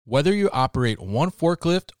Whether you operate one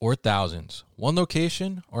forklift or thousands, one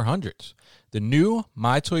location or hundreds, the new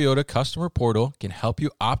My Toyota customer portal can help you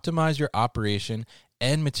optimize your operation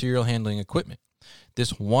and material handling equipment.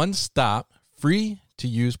 This one-stop,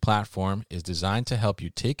 free-to-use platform is designed to help you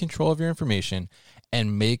take control of your information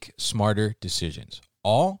and make smarter decisions,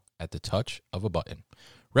 all at the touch of a button.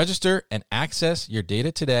 Register and access your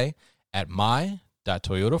data today at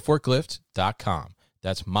my.toyotaforklift.com.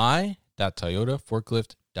 That's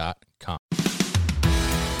my.toyotaforklift.com.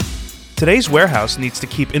 Today's warehouse needs to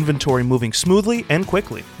keep inventory moving smoothly and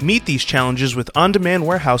quickly. Meet these challenges with on-demand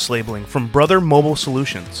warehouse labeling from Brother Mobile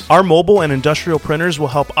Solutions. Our mobile and industrial printers will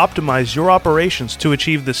help optimize your operations to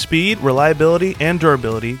achieve the speed, reliability, and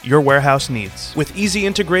durability your warehouse needs. With easy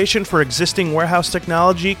integration for existing warehouse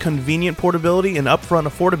technology, convenient portability, and upfront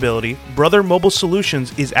affordability, Brother Mobile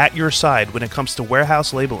Solutions is at your side when it comes to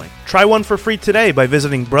warehouse labeling. Try one for free today by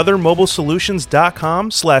visiting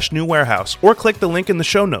brothermobilesolutions.com/new warehouse or click the link in the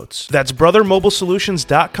show notes. That's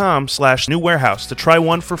brothermobilesolutions.com/new warehouse to try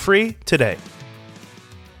one for free today.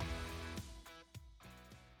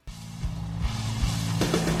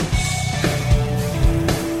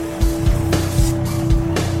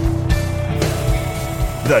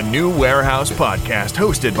 The New Warehouse Podcast,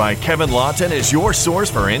 hosted by Kevin Lawton, is your source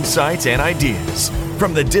for insights and ideas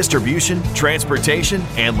from the distribution, transportation,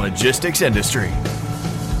 and logistics industry.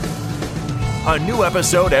 A new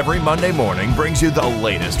episode every Monday morning brings you the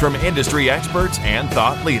latest from industry experts and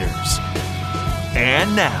thought leaders.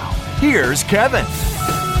 And now, here's Kevin.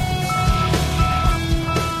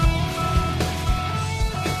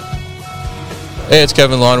 Hey, it's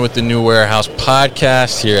Kevin Lawton with the New Warehouse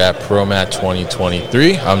Podcast here at ProMat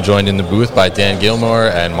 2023. I'm joined in the booth by Dan Gilmore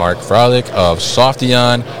and Mark Frolic of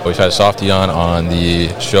Softeon. We've had Softeon on the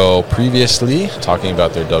show previously talking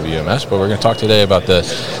about their WMS, but we're going to talk today about the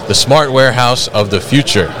smart warehouse of the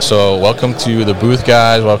future. So welcome to the booth,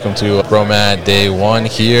 guys. Welcome to ProMat Day 1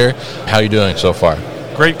 here. How are you doing so far?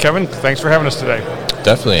 Great, Kevin. Thanks for having us today.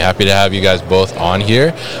 Definitely. Happy to have you guys both on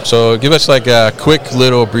here. So give us like a quick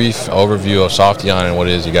little brief overview of Softeon and what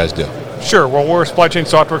it is you guys do. Sure. Well, we're a supply chain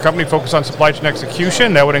software company focused on supply chain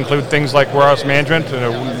execution. That would include things like warehouse management,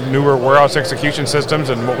 newer warehouse execution systems,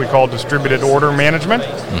 and what we call distributed order management.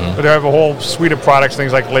 Mm-hmm. But they have a whole suite of products,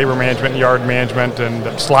 things like labor management, yard management, and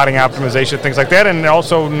slotting optimization, things like that. And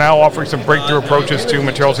also now offering some breakthrough approaches to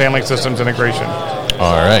materials handling systems integration.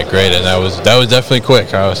 All right, great, and that was definitely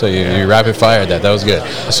quick. I would say you rapid fired that. That was good.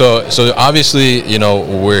 So obviously,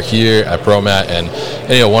 we're here at ProMat, and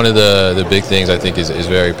one of the big things I think is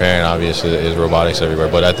very apparent. Obviously, is robotics everywhere.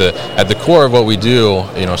 But at the core of what we do,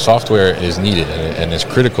 software is needed and it's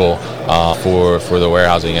critical for the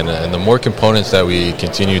warehousing. And the more components that we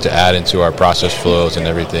continue to add into our process flows and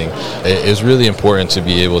everything, it is really important to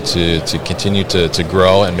be able to continue to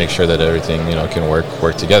grow and make sure that everything can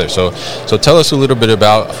work together. So tell us a little bit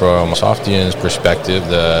about, from Softeon's perspective,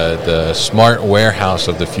 the smart warehouse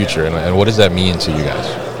of the future, and what does that mean to you guys?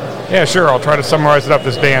 Yeah, sure. I'll try to summarize it up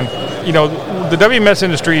this, Dan. The WMS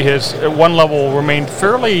industry has, at one level, remained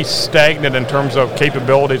fairly stagnant in terms of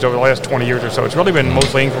capabilities over the last 20 years or so. It's really been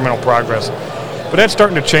mostly incremental progress. But that's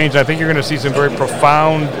starting to change, and I think you're going to see some very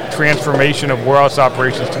profound transformation of warehouse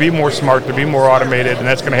operations to be more smart, to be more automated, and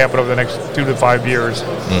that's going to happen over the next 2 to 5 years.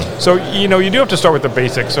 So, you do have to start with the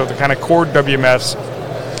basics. So the kind of core WMS,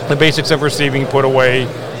 the basics of receiving, put away,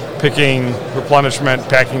 picking, replenishment,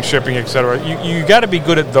 packing, shipping, etc. You got to be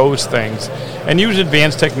good at those things, and use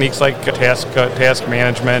advanced techniques like task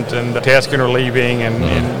management and task interleaving and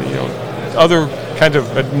other kinds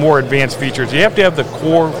of more advanced features. You have to have the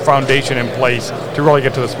core foundation in place to really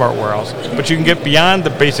get to the smart warehouse. But you can get beyond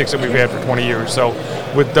the basics that we've had for 20 years. So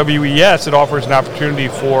with WES, it offers an opportunity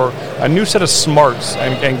for a new set of smarts.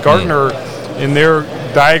 And Gartner, in their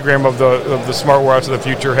diagram of the smart warehouse of the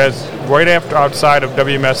future, has right outside of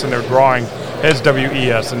WMS in their drawing has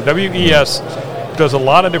WES. And WES does a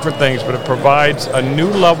lot of different things, but it provides a new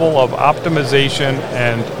level of optimization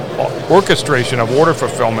and orchestration of order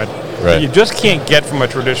fulfillment that you just can't get from a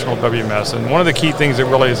traditional WMS. And one of the key things that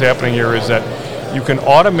really is happening here is that you can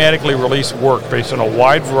automatically release work based on a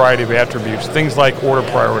wide variety of attributes, things like order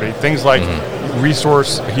priority, things like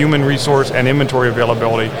human resource and inventory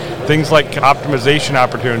availability, things like optimization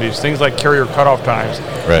opportunities, things like carrier cutoff times.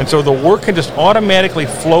 And so the work can just automatically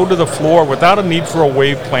flow to the floor without a need for a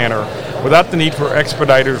wave planner, without the need for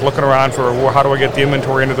expediters looking around for how do I get the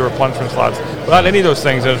inventory into the replenishment slots, without any of those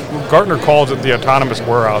things. As Gartner calls it, the autonomous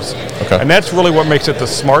warehouse. And that's really what makes it the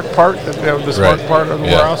smart part, part of the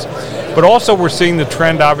warehouse. But also we're seeing the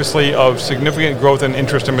trend, obviously, of significant growth and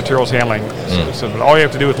interest in materials handling. So all you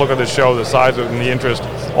have to do is look at this show, the size and the interest,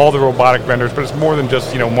 all the robotic vendors, but it's more than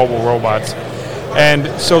just, mobile robots. And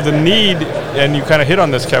so the need, and you kind of hit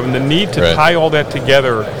on this, Kevin, the need to tie all that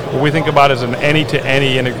together, what we think about as an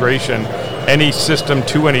any-to-any integration, any system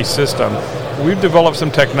to any system. We've developed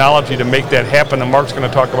some technology to make that happen, and Mark's going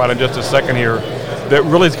to talk about in just a second here, that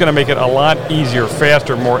really is going to make it a lot easier,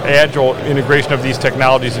 faster, more agile integration of these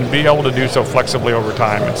technologies and be able to do so flexibly over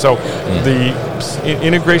time. And so the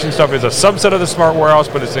integration stuff is a subset of the smart warehouse,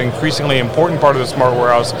 but it's an increasingly important part of the smart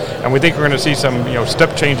warehouse, and we think we're going to see some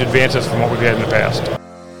step change advances from what we've had in the past.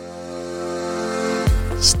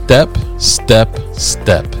 Step, step,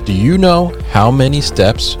 step. Do you know how many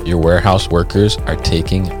steps your warehouse workers are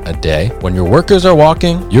taking a day? When your workers are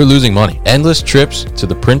walking, you're losing money. Endless trips to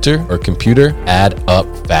the printer or computer add up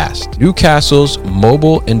fast. Newcastle's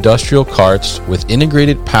mobile industrial carts with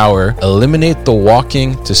integrated power eliminate the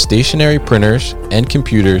walking to stationary printers and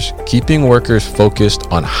computers, keeping workers focused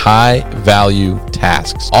on high-value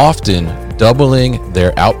tasks, often doubling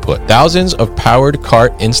their output. Thousands of powered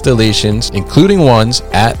cart installations, including ones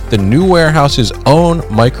at the new warehouse's own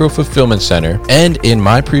micro-fulfillment center and in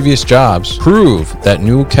my previous jobs, prove that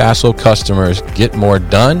Newcastle customers get more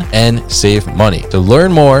done and save money. To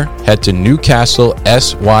learn more, head to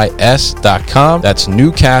newcastlesys.com. That's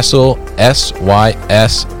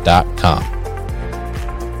newcastlesys.com.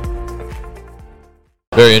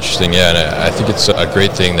 Very interesting, yeah, and I think it's a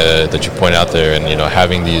great thing that you point out there, and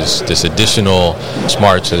having this additional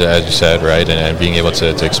smarts, as you said, right, and being able to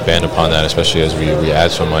expand upon that, especially as we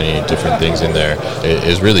add so many different things in there,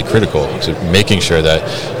 is really critical to making sure that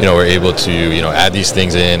we're able to add these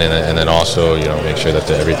things in, and then also make sure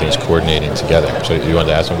that everything's coordinating together. So you wanted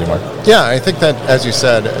to add something, Mark? Yeah, I think that, as you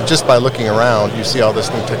said, just by looking around, you see all this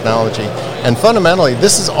new technology, and fundamentally,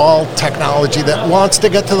 this is all technology that wants to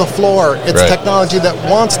get to the floor. It's technology that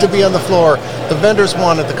wants to be on the floor. The vendors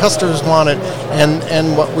want it, the customers want it,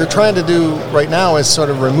 and what we're trying to do right now is sort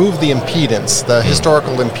of remove the impedance, the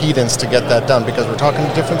historical impedance to get that done, because we're talking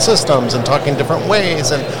different systems and talking different ways,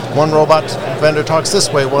 and one robot vendor talks this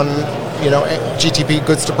way, one GTP,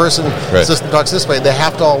 goods to person system talks this way. They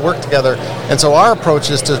have to all work together. And so our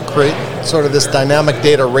approach is to create sort of this dynamic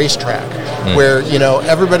data racetrack where,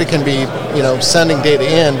 everybody can be, sending data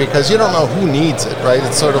in, because you don't know who needs it, right?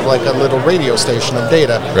 It's sort of like a little radio station of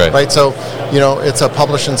data, right? So, it's a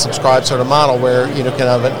publish and subscribe sort of model where, can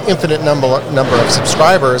have an infinite number of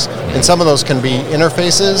subscribers, and some of those can be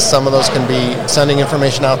interfaces, some of those can be sending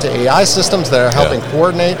information out to AI systems that are helping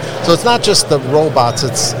coordinate. So it's not just the robots,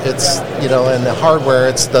 it's and the hardware,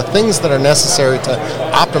 it's the things that are necessary to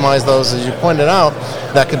optimize those, as you pointed out.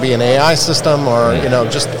 That could be an AI system or,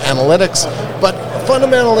 just analytics. But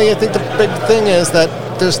fundamentally, I think the big thing is that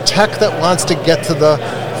there's tech that wants to get to the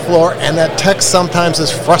floor, and that tech sometimes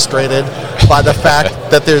is frustrated by the fact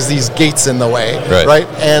that there's these gates in the way, right?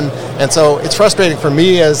 And so it's frustrating for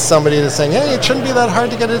me as somebody that's saying, hey, it shouldn't be that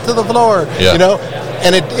hard to get it to the floor,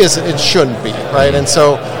 and it isn't, it shouldn't be, right? And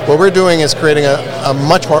so what we're doing is creating a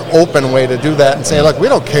much more open way to do that and saying, look, we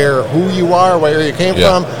don't care who you are, where you came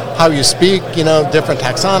from, how you speak, different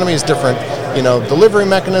taxonomies, different, delivery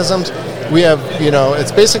mechanisms. We have,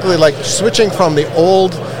 it's basically like switching from the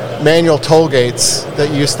old manual toll gates that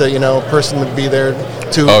used to, person would be there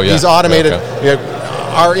to these automated,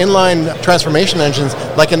 our inline transformation engines,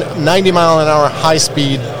 like a 90 mile an hour high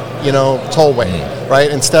speed, tollway,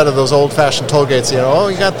 right? Instead of those old fashioned toll gates, you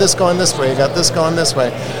got this going this way, you got this going this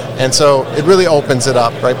way. And so it really opens it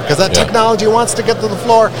up, right? Because that technology wants to get to the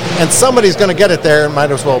floor, and somebody's going to get it there. It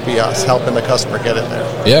might as well be us helping the customer get it there.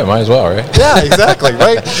 Yeah, might as well, right? Yeah, exactly,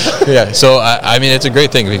 right? Yeah, so I mean, it's a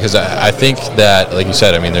great thing, because I think that, like you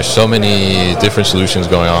said, I mean, there's so many different solutions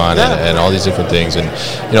going on and all these different things, and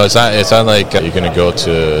it's not like you're going to go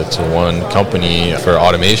to one company for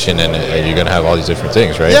automation and you're going to have all these different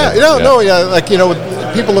things, right? Yeah, like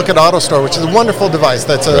people look at AutoStore, which is a wonderful device.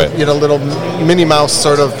 That's a little Minnie Mouse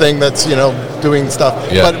sort of thing that's doing stuff.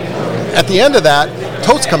 But at the end of that,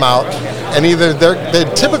 totes come out, and either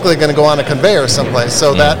they're typically going to go on a conveyor someplace.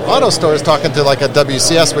 So that AutoStore is talking to like a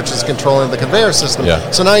WCS, which is controlling the conveyor system.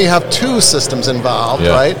 So now you have two systems involved,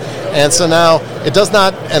 right? And so now it does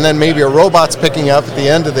not, and then maybe a robot's picking up at the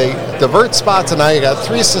end of the divert spots, and now you got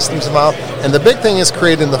three systems involved. And the big thing is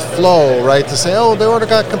creating the flow, right? To say, the order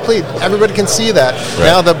got complete. Everybody can see that.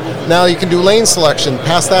 Now you can do lane selection,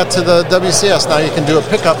 pass that to the WCS. Now you can do a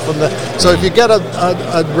pickup from the. So if you get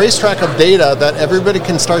a racetrack of data that everybody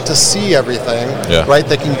can start to see everything, right?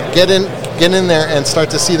 They can get get in there and start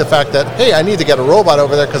to see the fact that, hey, I need to get a robot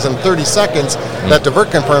over there because in 30 seconds that divert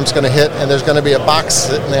confirm is going to hit and there's going to be a box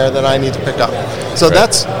sitting there that I need to pick up. So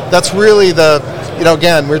that's really the,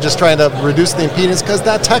 again, we're just trying to reduce the impedance because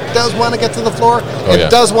that tech does want to get to the floor. It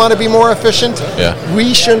does want to be more efficient. Yeah.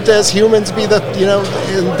 We shouldn't, as humans, be the,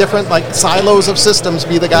 in different silos of systems,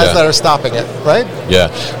 be the guys that are stopping it, right? Yeah,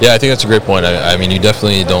 I think that's a great point. I mean, you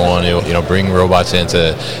definitely don't want to, bring robots in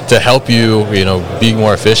to help you, be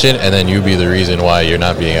more efficient, and then you be the reason why you're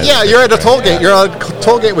not being. Yeah, you're at a toll gate. You're at a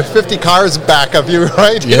toll gate with 50 cars back of you,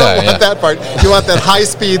 right? You don't want that part. You want that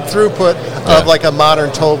high-speed throughput of like a modern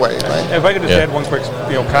tollway, right? If I could just add one quick,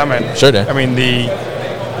 comment. Sure, Dan. I mean,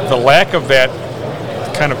 the lack of that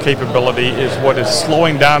kind of capability is what is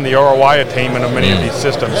slowing down the ROI attainment of many of these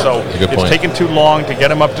systems. So it's taken too long to get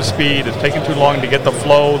them up to speed. It's taken too long to get the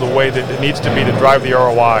flow the way that it needs to be to drive the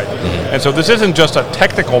ROI. And so this isn't just a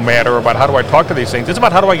technical matter about how do I talk to these things. It's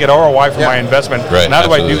about how do I get ROI for my investment, and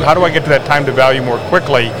how do I get to that time to value more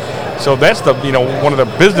quickly. So that's the one of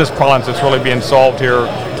the business problems that's really being solved here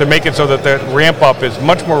to make it so that that ramp up is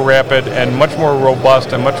much more rapid and much more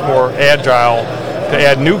robust and much more agile to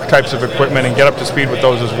add new types of equipment and get up to speed with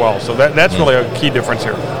those as well. So that's really a key difference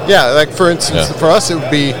here. Yeah, like for instance, for us it would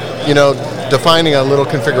be, defining a little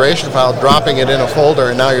configuration file, dropping it in a folder,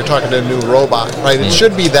 and now you're talking to a new robot, right? It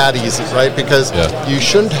should be that easy, right? Because you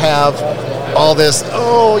shouldn't have all this,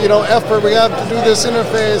 effort, we have to do this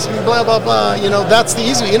interface, and blah, blah, blah. That's the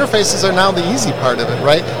easy. Interfaces are now the easy part of it,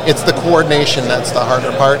 right? It's the coordination that's the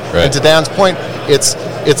harder part. Right. And to Dan's point,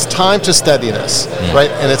 it's time to steadiness,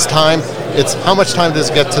 right? And it's how much time does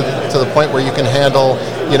it get to the point where you can handle,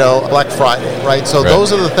 Black Friday, right? So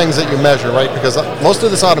those are the things that you measure, right? Because most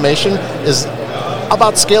of this automation is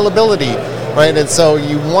about scalability, right? And so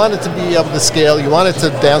you want it to be able to scale. You want it to,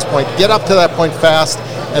 Dan's point, get up to that point fast.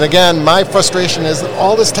 And again, my frustration is that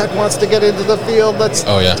all this tech wants to get into the field. Let's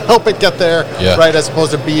help it get there, right? As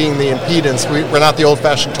opposed to being the impedance. We're not the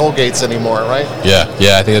old-fashioned toll gates anymore, right? Yeah,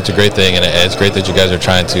 I think that's a great thing, and it's great that you guys are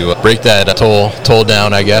trying to break that toll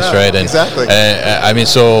down, I guess, right? And, exactly. I mean,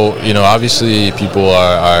 so obviously people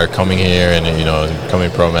are coming here and coming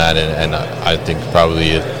ProMat, and I think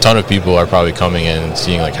probably a ton of people are probably coming in and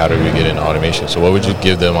seeing how do we get into automation. So what would you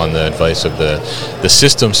give them on the advice of the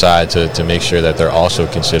system side to make sure that they're also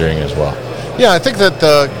considering as well? Yeah, I think that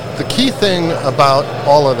the key thing about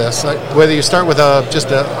all of this, whether you start with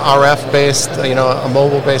just a RF-based, a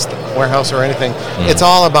mobile-based warehouse or anything, it's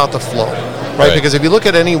all about the flow, right? Because if you look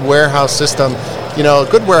at any warehouse system, a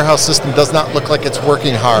good warehouse system does not look like it's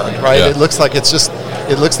working hard, right? Yeah. It looks like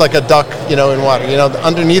a duck, in water.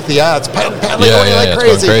 Underneath it's paddling like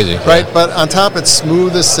crazy, right? But on top, it's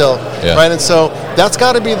smooth as silk, right? And so that's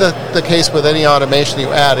got to be the case with any automation you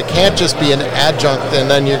add. It can't just be an adjunct, and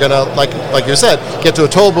then you're gonna, like you said, get to a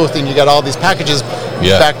toll booth and you got all these packages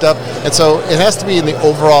backed up. And so it has to be in the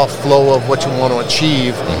overall flow of what you want to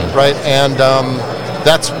achieve, right? And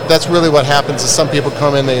that's really what happens is some people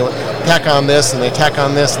come in, they tack on this and they tack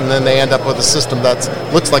on this, and then they end up with a system that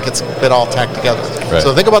looks like it's been all tacked together. Right.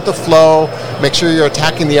 So think about the flow, make sure you're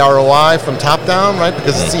attacking the ROI from top down, right?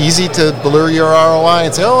 Because it's easy to blur your ROI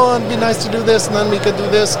and say, it'd be nice to do this and then we could do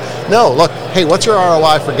this. No, look, hey, what's your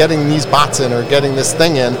ROI for getting these bots in or getting this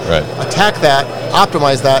thing in? Right. Attack that,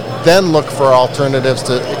 optimize that, then look for alternatives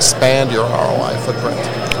to expand your ROI footprint.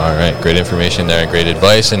 All right, great information there and great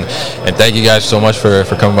advice, and thank you guys so much for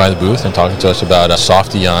coming by the booth and talking to us about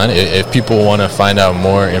Softeon. If people want to find out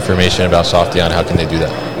more information about Softeon, how can they do that?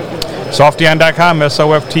 Softeon.com,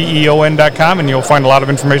 Softeon.com, and you'll find a lot of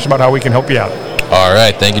information about how we can help you out. All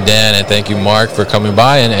right, thank you, Dan, and thank you, Mark, for coming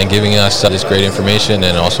by and giving us this great information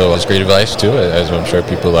and also this great advice, too, as I'm sure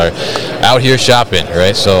people are out here shopping,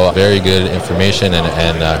 right? So very good information,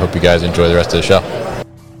 and I hope you guys enjoy the rest of the show.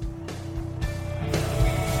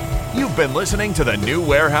 You've been listening to the New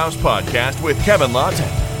Warehouse Podcast with Kevin Lawton.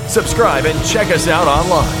 Subscribe and check us out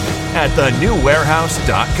online at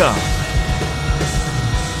thenewwarehouse.com.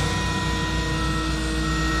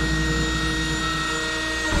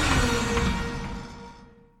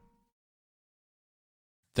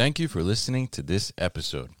 Thank you for listening to this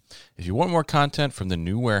episode. If you want more content from the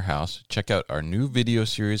New Warehouse, check out our new video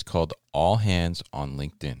series called All Hands on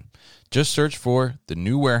LinkedIn. Just search for the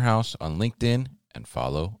New Warehouse on LinkedIn and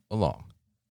follow along.